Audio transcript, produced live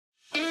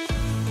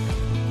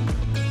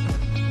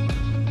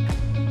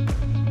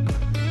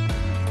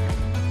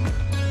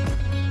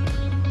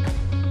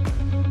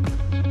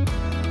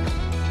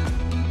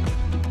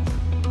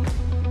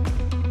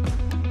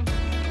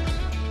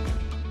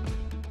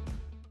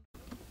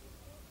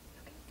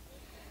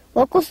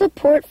Local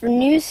support for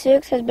News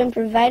 6 has been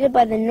provided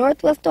by the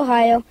Northwest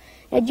Ohio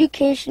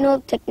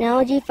Educational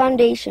Technology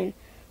Foundation,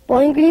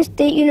 Bowling Green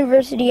State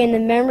University, and the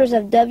members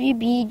of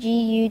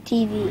WBGU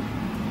TV.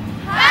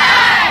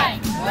 Hi!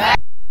 We're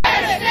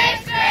the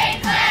 6th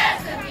grade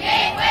class of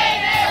Gateway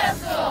Middle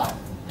School,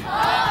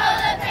 home of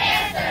the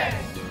Panthers.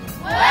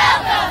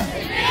 Welcome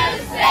to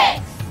News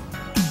 6!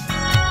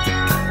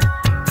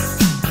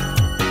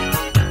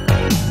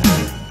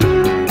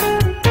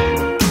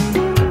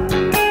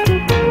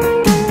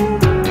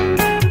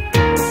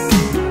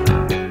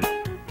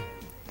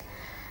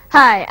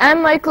 Hi,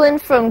 I'm Mike Lynn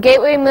from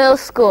Gateway Middle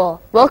School.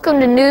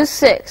 Welcome to News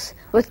 6.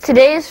 With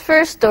today's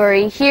first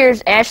story,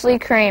 here's Ashley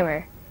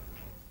Kramer.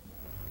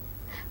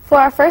 For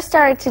our first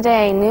story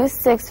today, News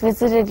 6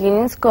 visited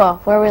Union School,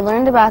 where we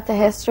learned about the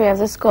history of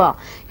the school.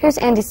 Here's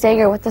Andy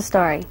Sager with the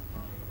story.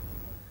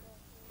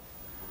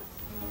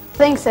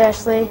 Thanks,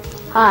 Ashley.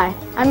 Hi,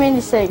 I'm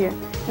Andy Sager,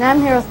 and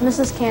I'm here with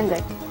Mrs.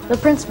 Kandick, the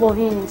principal of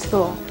Union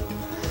School.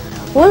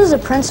 What is a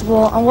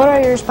principal, and what are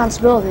your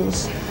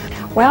responsibilities?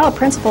 Well, a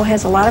principal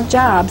has a lot of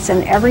jobs,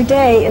 and every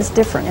day is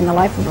different in the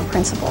life of a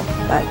principal.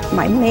 But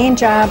my main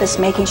job is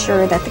making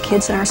sure that the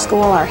kids in our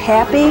school are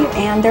happy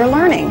and they're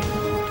learning.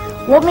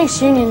 What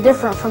makes Union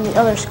different from the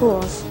other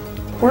schools?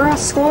 We're a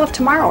school of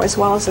tomorrow as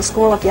well as a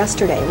school of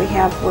yesterday.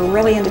 We're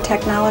really into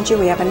technology.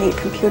 We have a neat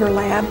computer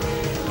lab,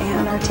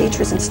 and our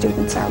teachers and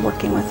students are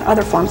working with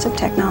other forms of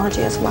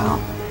technology as well.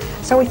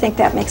 So we think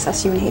that makes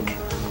us unique.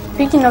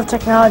 Speaking of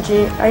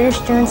technology, are your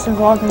students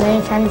involved in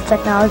any kind of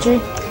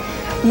technology?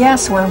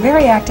 Yes, we're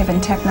very active in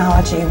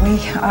technology. We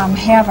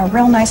have a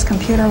real nice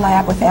computer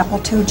lab with Apple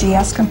II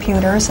GS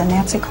computers, and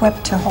that's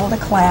equipped to hold a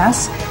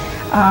class.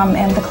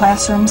 And the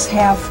classrooms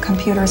have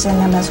computers in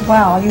them as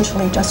well,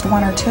 usually just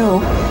one or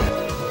two.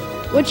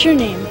 What's your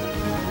name?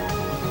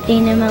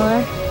 Dana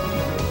Miller.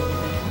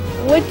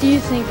 What do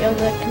you think of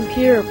the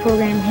computer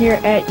program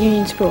here at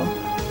Union School?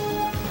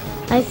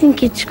 I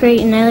think it's great,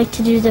 and I like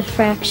to do the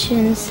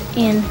fractions,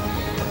 and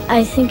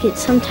I think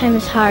it's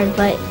sometimes hard,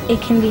 but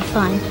it can be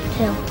fun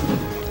too.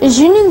 Is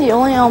Union the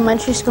only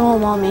elementary school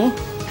in Maumee?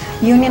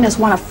 Union is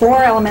one of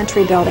 4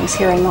 elementary buildings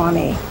here in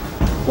Maumee.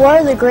 What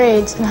are the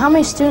grades, and how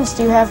many students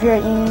do you have here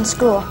at Union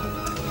School?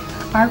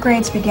 Our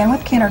grades begin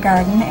with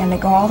kindergarten, and they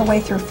go all the way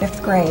through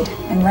 5th grade.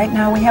 And right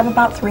now we have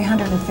about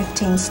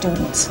 315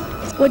 students.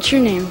 What's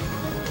your name?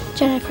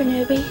 Jennifer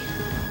Newby.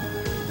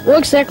 What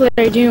exactly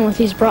are you doing with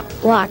these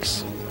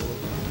blocks?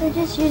 We're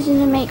just using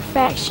to make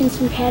fractions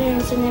and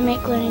patterns, and they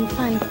make learning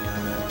fun.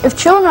 If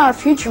children are our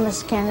future,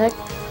 Mrs. Kandick,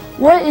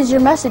 what is your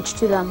message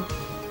to them?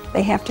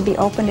 They have to be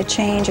open to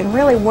change and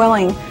really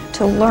willing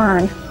to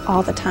learn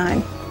all the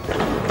time.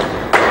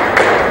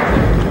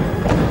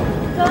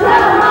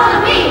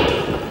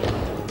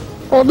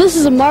 Well, this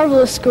is a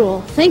marvelous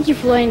school. Thank you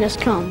for letting us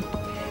come.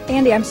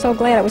 Andy, I'm so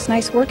glad. It was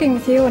nice working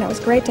with you, and it was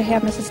great to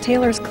have Mrs.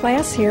 Taylor's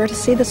class here to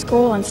see the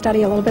school and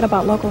study a little bit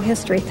about local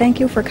history. Thank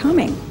you for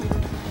coming.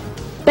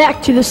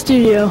 Back to the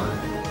studio.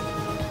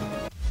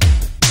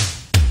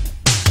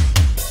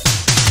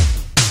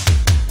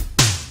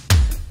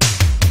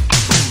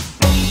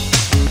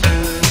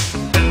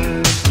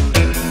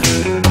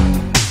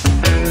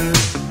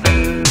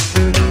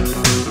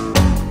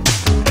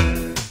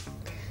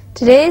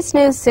 Today's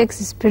News 6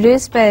 is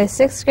produced by the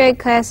 6th grade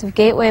class of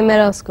Gateway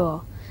Middle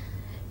School.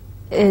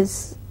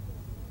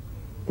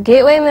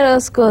 Gateway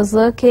Middle School is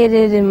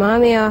located in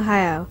Maumee,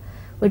 Ohio,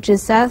 which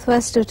is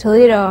southwest of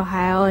Toledo,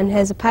 Ohio, and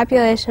has a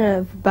population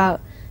of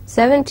about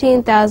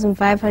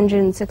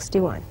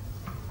 17,561.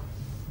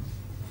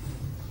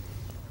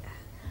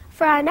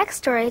 For our next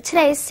story,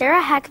 today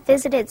Sarah Heck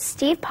visited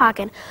Steve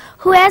Pocken,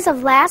 who as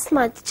of last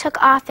month took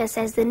office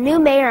as the new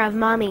mayor of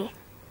Maumee.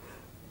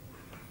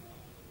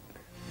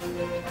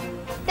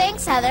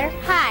 Thanks, Heather.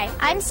 Hi,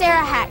 I'm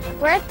Sarah Heck.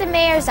 We're at the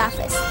mayor's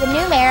office. The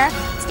new mayor,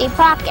 Steve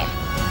Pocken.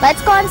 Let's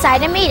go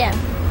inside and meet him.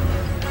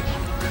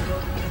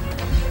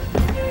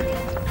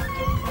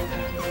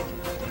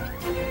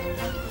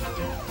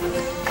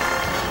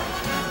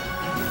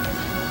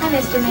 Hi,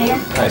 Mr. Mayor.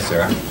 Hi,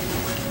 Sarah.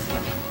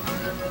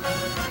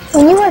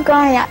 When you were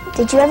growing up,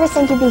 did you ever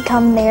think you'd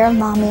become mayor of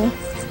Maumee?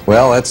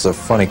 Well, that's a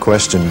funny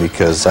question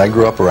because I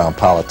grew up around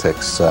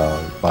politics.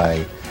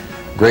 My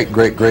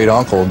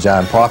great-great-great-uncle,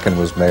 John Pocken,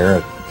 was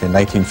mayor in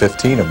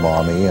 1915 of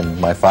Maumee, and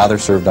my father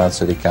served on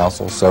city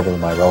council. Several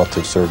of my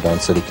relatives served on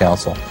city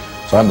council.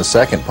 So I'm the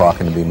second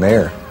Pocken to be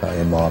mayor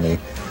in Maumee.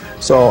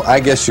 So I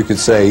guess you could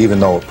say, even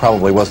though it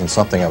probably wasn't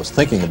something I was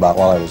thinking about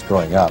while I was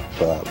growing up,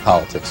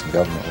 politics and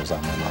government was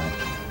on my mind.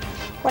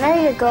 What are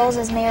your goals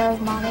as mayor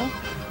of Maumee?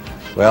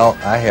 Well,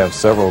 I have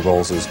several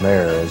goals as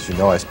mayor. As you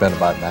know, I spent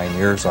about 9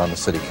 years on the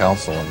city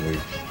council, and we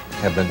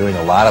have been doing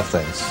a lot of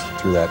things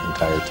through that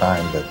entire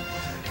time. But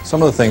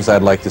some of the things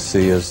I'd like to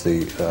see is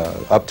the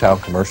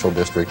uptown commercial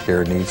district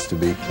here needs to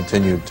be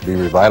continued to be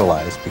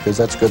revitalized, because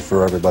that's good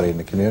for everybody in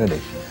the community.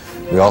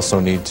 We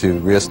also need to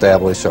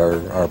reestablish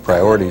our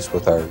priorities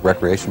with our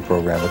recreation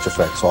program, which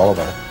affects all of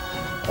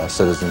our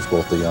citizens,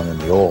 both the young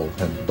and the old.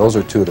 And those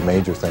are two of the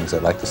major things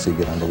I'd like to see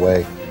get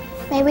underway.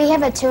 May we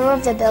have a tour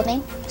of the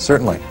building?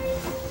 Certainly.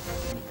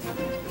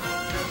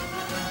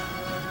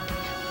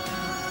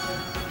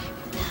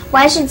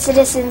 Why should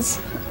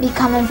citizens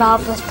become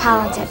involved with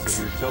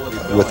politics?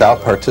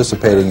 Without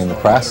participating in the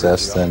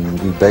process, then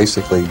you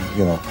basically,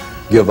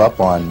 give up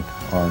on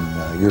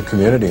your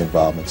community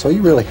involvement. So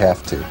you really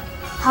have to.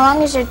 How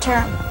long is your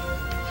term?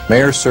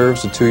 Mayor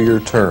serves a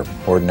 2-year term,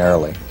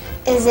 ordinarily.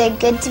 Is it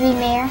good to be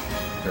mayor?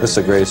 This is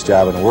the greatest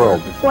job in the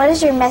world. What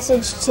is your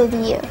message to the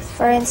youth?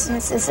 For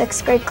instance, the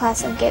 6th grade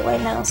class of Gateway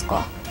Middle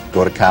School.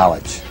 Go to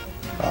college,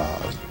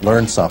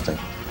 learn something,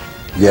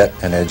 get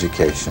an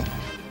education.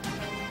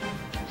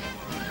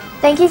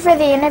 Thank you for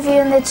the interview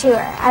and the tour.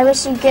 I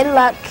wish you good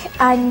luck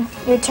on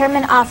your term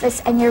in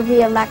office and your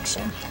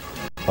re-election.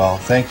 Well,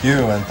 thank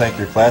you, and thank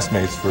your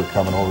classmates for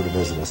coming over to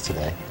visit us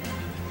today.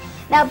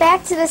 Now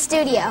back to the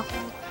studio.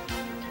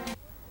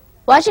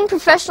 Watching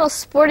professional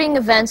sporting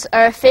events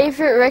are a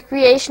favorite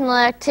recreational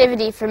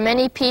activity for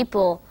many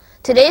people.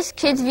 Today's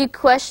Kids View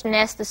question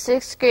asked the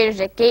 6th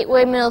graders at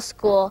Gateway Middle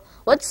School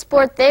what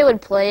sport they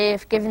would play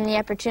if given the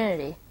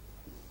opportunity.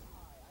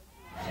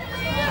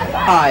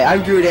 Hi,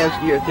 I'm Drew to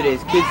answer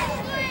today's Kids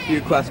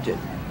View question.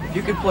 If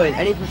you could play in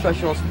any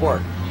professional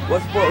sport,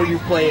 what sport would you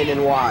play in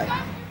and why?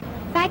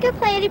 If I could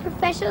play any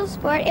professional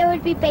sport, it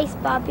would be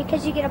baseball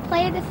because you get to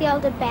play in the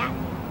field and bat.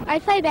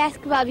 I'd play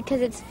basketball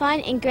because it's fun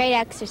and great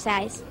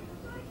exercise.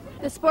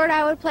 The sport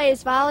I would play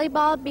is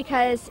volleyball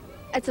because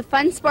it's a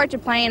fun sport to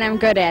play and I'm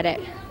good at it.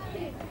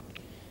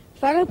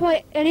 If I could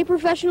play any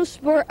professional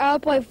sport, I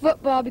would play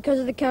football because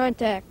of the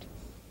contact.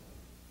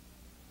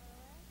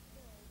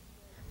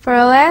 For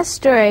our last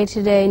story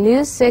today,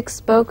 News 6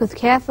 spoke with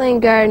Kathleen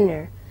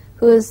Gardner,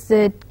 who is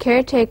the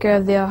caretaker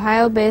of the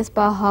Ohio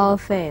Baseball Hall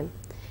of Fame.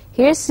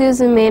 Here's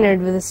Susan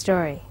Maynard with a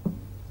story.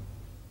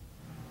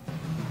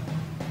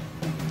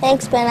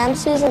 Thanks, Ben. I'm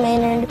Susan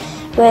Maynard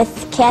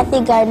with Kathy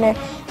Gardner,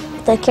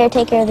 the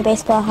caretaker of the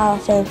Baseball Hall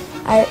of Fame.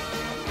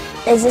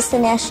 Is this the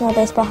National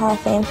Baseball Hall of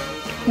Fame?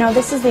 No,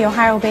 this is the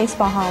Ohio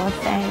Baseball Hall of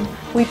Fame.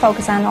 We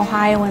focus on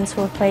Ohioans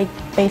who have played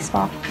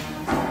baseball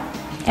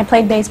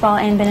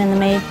and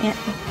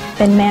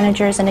been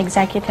managers and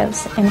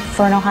executives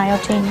for an Ohio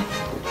team.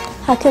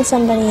 How can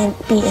somebody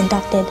be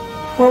inducted?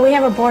 Well, we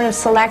have a board of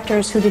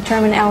selectors who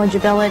determine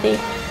eligibility,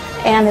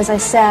 and as I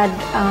said,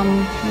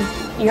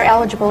 you're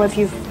eligible if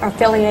you're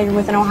affiliated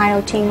with an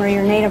Ohio team or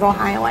you're a native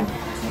Ohioan.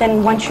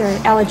 Then once your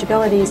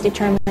eligibility is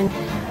determined,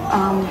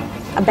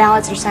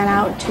 ballots are sent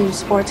out to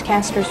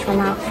sportscasters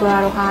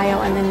throughout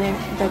Ohio, and then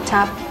the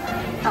top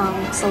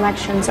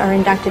selections are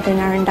inducted in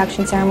our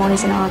induction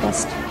ceremonies in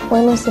August.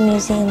 When was the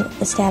museum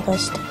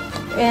established?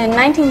 In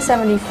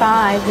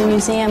 1975, the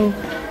museum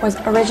was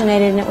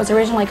originated, and it was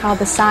originally called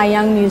the Cy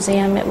Young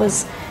Museum. It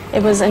was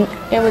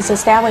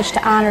established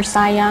to honor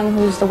Cy Young,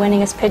 who's the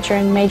winningest pitcher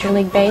in Major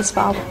League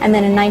Baseball. And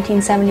then in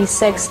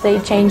 1976, they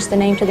changed the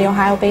name to the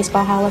Ohio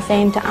Baseball Hall of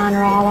Fame to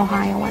honor all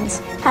Ohioans.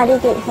 How do you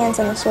get hands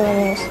on the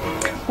souvenirs?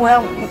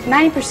 Well,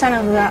 90%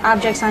 of the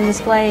objects on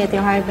display at the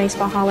Ohio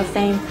Baseball Hall of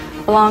Fame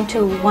belong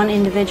to one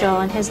individual,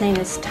 and his name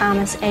is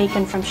Thomas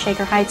Aiken from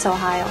Shaker Heights,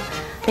 Ohio.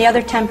 The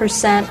other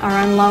 10% are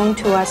on loan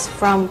to us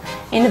from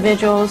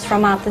individuals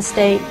from out the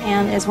state,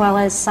 and as well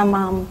as some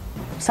of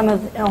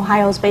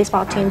Ohio's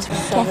baseball teams.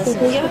 Kathy,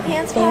 who's your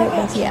favorite baseball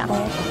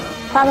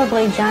player?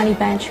 Probably Johnny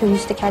Bench, who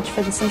used to catch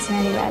for the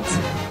Cincinnati Reds.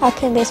 How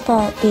can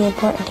baseball be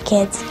important to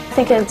kids? I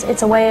think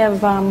it's a way of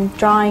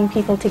drawing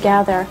people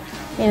together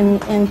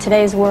in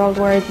today's world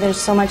where there's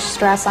so much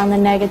stress on the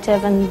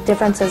negative and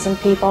differences in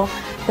people.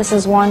 This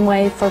is one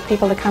way for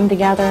people to come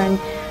together and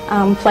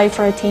play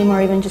for a team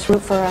or even just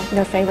root for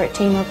their favorite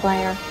team or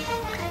player.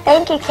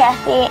 Thank you,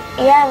 Kathy.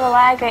 You have a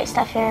lot of great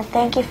stuff here.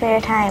 Thank you for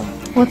your time.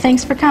 Well,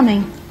 thanks for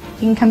coming.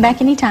 You can come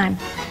back anytime.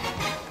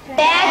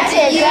 Back to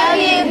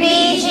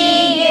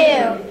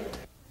WBGU.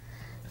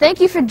 Thank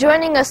you for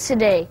joining us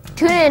today.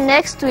 Tune in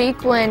next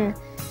week when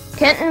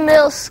Kenton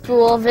Middle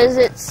School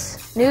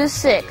visits News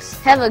 6.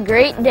 Have a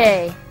great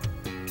day.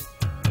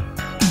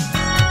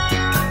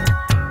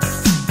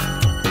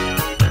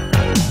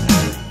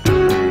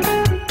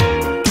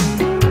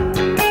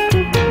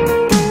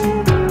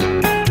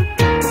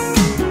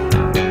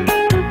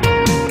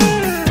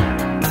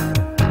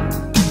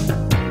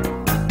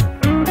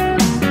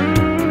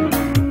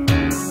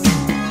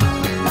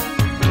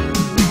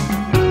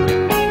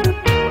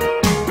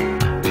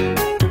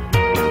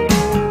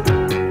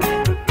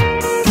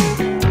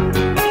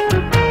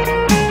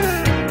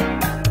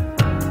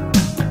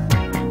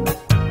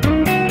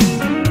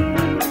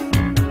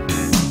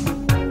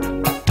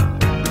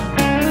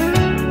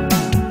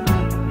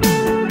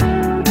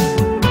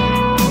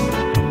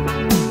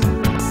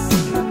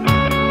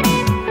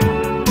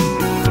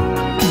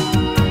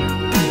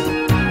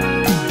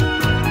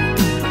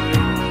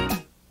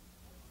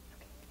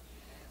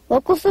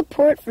 Local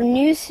support for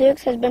News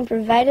 6 has been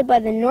provided by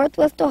the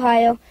Northwest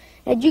Ohio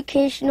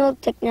Educational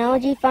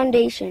Technology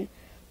Foundation,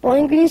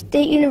 Bowling Green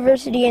State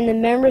University, and the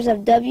members of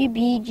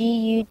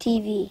WBGU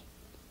TV.